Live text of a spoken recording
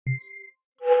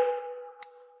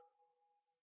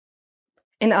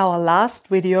In our last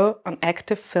video on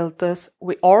active filters,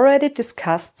 we already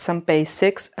discussed some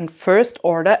basics and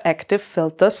first-order active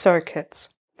filter circuits.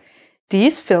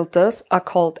 These filters are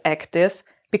called active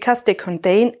because they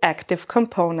contain active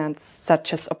components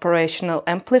such as operational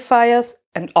amplifiers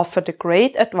and offer the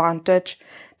great advantage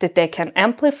that they can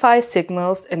amplify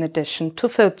signals in addition to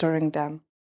filtering them.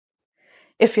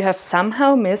 If you have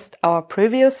somehow missed our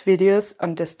previous videos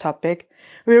on this topic,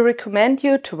 we recommend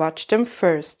you to watch them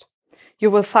first. You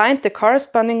will find the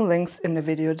corresponding links in the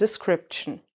video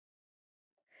description.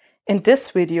 In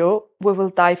this video, we will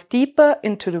dive deeper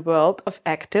into the world of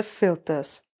active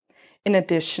filters. In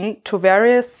addition to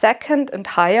various second and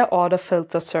higher order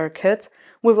filter circuits,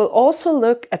 we will also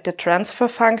look at the transfer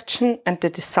function and the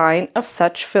design of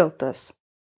such filters.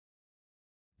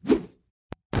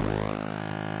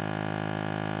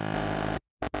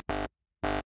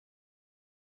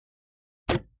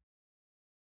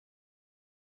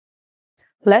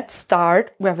 Let's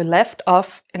start where we left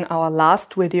off in our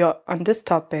last video on this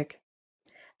topic.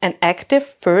 An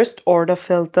active first-order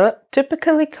filter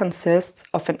typically consists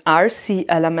of an RC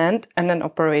element and an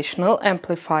operational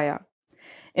amplifier.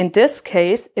 In this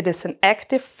case, it is an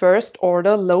active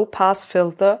first-order low-pass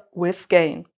filter with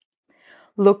gain.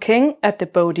 Looking at the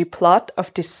Bode plot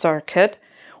of this circuit,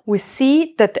 we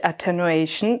see that the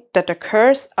attenuation that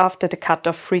occurs after the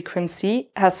cutoff frequency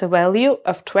has a value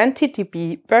of 20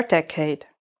 dB per decade.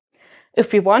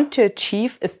 If we want to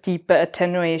achieve a steeper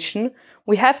attenuation,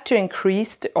 we have to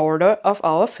increase the order of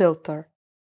our filter.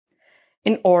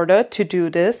 In order to do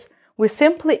this, we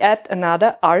simply add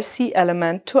another RC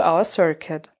element to our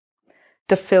circuit.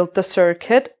 The filter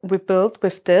circuit we build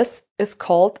with this is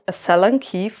called a Sallen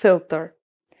Key Filter.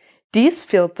 These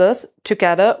filters,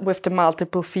 together with the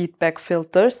multiple feedback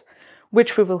filters,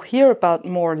 which we will hear about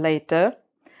more later,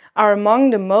 are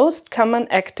among the most common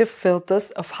active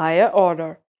filters of higher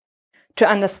order. To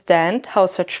understand how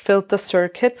such filter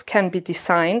circuits can be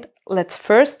designed, let's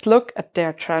first look at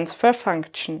their transfer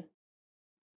function.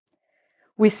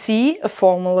 We see a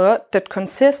formula that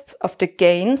consists of the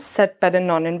gains set by the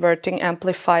non-inverting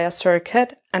amplifier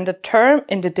circuit and a term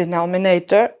in the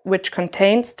denominator which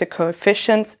contains the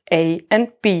coefficients A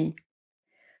and B.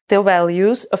 The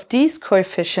values of these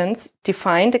coefficients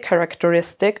define the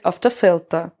characteristic of the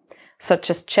filter, such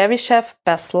as Chebychev,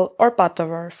 Bessel or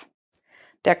Butterworth.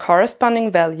 Their corresponding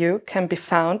value can be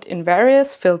found in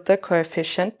various filter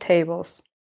coefficient tables.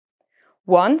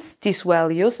 Once these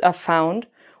values are found,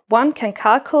 one can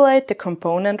calculate the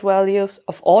component values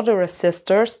of all the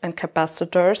resistors and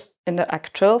capacitors in the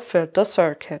actual filter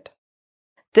circuit.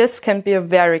 This can be a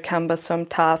very cumbersome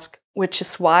task, which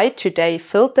is why today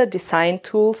filter design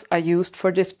tools are used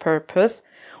for this purpose,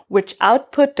 which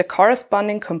output the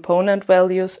corresponding component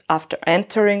values after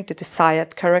entering the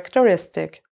desired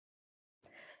characteristic.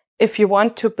 If you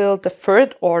want to build a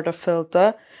third-order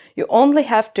filter, you only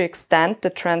have to extend the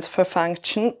transfer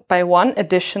function by one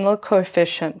additional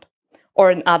coefficient, or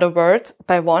in other words,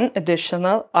 by one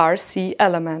additional RC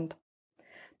element.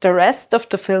 The rest of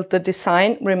the filter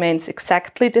design remains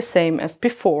exactly the same as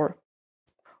before.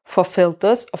 For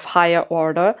filters of higher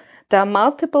order, there are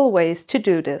multiple ways to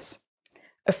do this.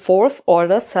 A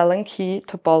fourth-order SallenKey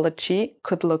topology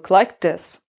could look like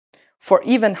this. For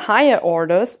even higher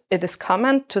orders, it is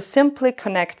common to simply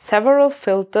connect several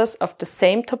filters of the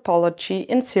same topology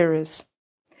in series.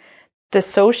 The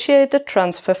associated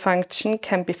transfer function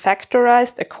can be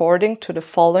factorized according to the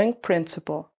following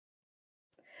principle.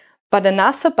 But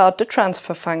enough about the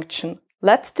transfer function.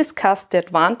 Let's discuss the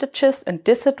advantages and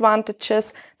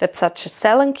disadvantages that such a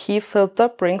Sallen Key filter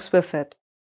brings with it.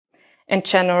 In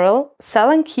general,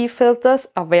 Sallen Key filters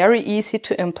are very easy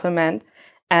to implement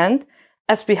and,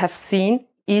 as we have seen,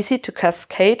 easy to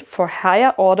cascade for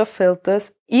higher order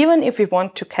filters, even if we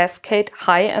want to cascade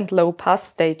high and low pass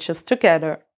stages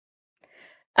together.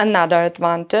 Another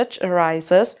advantage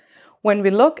arises when we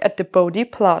look at the Bode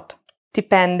plot.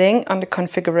 Depending on the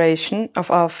configuration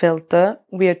of our filter,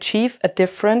 we achieve a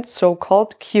different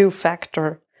so-called Q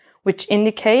factor, which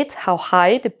indicates how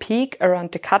high the peak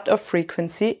around the cutoff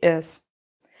frequency is.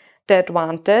 The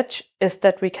advantage is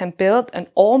that we can build an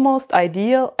almost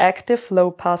ideal active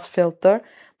low-pass filter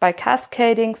by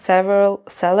cascading several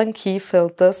Sallen Key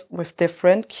filters with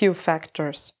different Q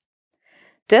factors.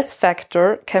 This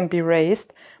factor can be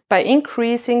raised by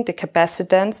increasing the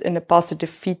capacitance in the positive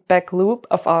feedback loop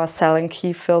of our Sallen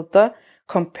Key filter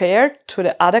compared to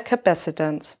the other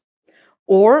capacitance,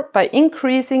 or by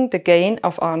increasing the gain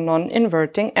of our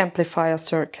non-inverting amplifier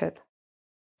circuit.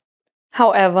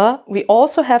 However, we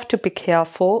also have to be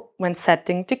careful when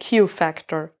setting the Q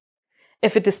factor.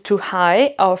 If it is too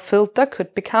high, our filter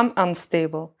could become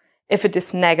unstable. If it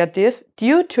is negative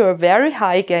due to a very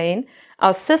high gain,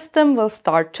 our system will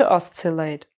start to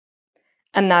oscillate.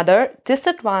 Another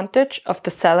disadvantage of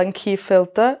the Sallen Key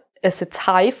filter is its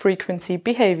high frequency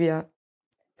behavior.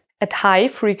 At high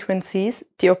frequencies,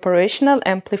 the operational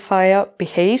amplifier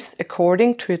behaves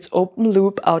according to its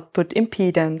open-loop output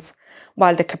impedance,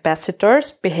 while the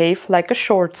capacitors behave like a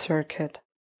short circuit.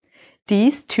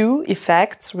 These two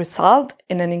effects result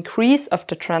in an increase of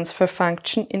the transfer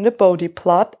function in the Bode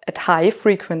plot at high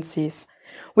frequencies,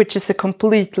 which is a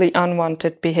completely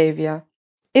unwanted behavior.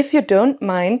 If you don't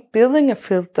mind building a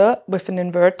filter with an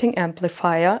inverting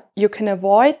amplifier, you can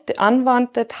avoid the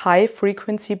unwanted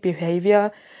high-frequency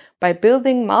behavior by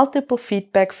building multiple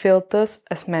feedback filters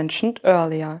as mentioned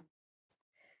earlier.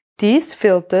 These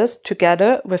filters,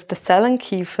 together with the Sallen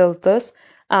Key filters,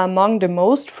 are among the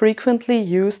most frequently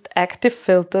used active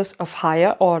filters of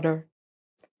higher order.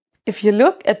 If you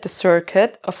look at the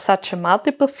circuit of such a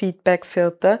multiple feedback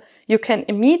filter, you can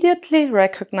immediately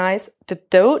recognize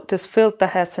that though this filter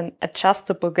has an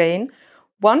adjustable gain,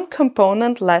 one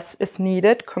component less is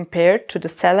needed compared to the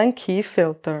Sallen Key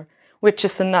filter, which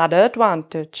is another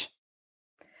advantage.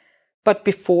 But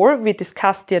before we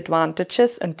discuss the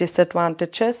advantages and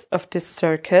disadvantages of this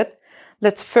circuit,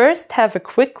 let's first have a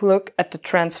quick look at the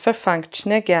transfer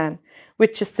function again,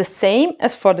 which is the same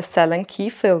as for the Sallen Key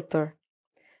filter.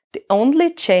 The only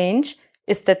change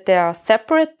is that there are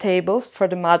separate tables for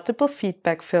the multiple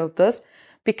feedback filters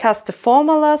because the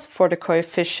formulas for the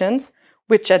coefficients,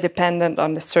 which are dependent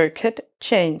on the circuit,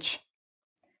 change.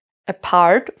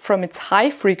 Apart from its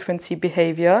high frequency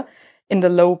behavior in the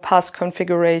low pass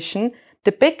configuration,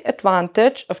 the big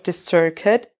advantage of this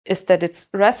circuit is that its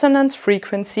resonance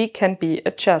frequency can be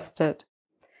adjusted.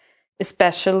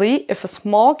 Especially if a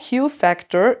small Q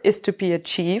factor is to be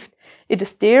achieved, it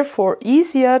is therefore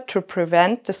easier to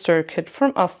prevent the circuit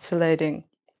from oscillating.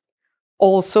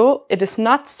 Also, it is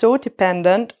not so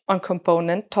dependent on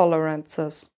component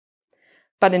tolerances.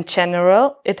 But in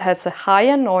general, it has a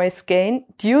higher noise gain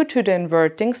due to the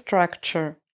inverting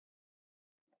structure.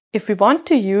 If we want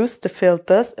to use the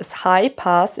filters as high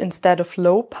pass instead of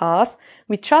low pass,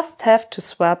 we just have to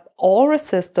swap all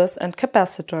resistors and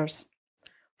capacitors.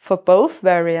 For both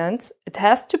variants, it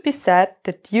has to be said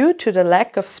that due to the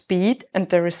lack of speed and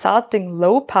the resulting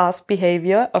low pass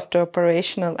behavior of the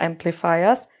operational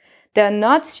amplifiers, they are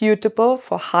not suitable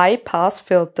for high pass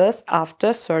filters after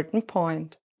a certain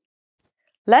point.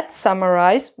 Let's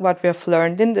summarize what we have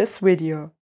learned in this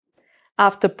video.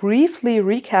 After briefly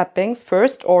recapping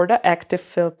first-order active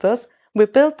filters, we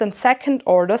built a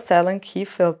second-order Sallen Key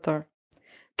filter.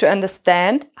 To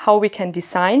understand how we can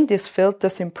design these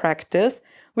filters in practice,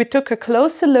 we took a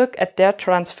closer look at their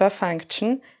transfer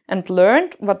function and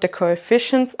learned what the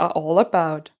coefficients are all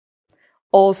about.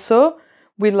 Also,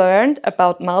 we learned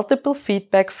about multiple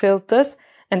feedback filters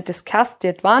and discussed the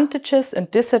advantages and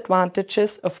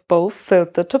disadvantages of both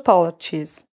filter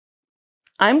topologies.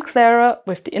 I'm Clara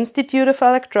with the Institute of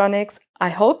Electronics. I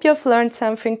hope you've learned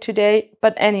something today,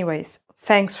 but anyways,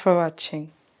 thanks for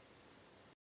watching.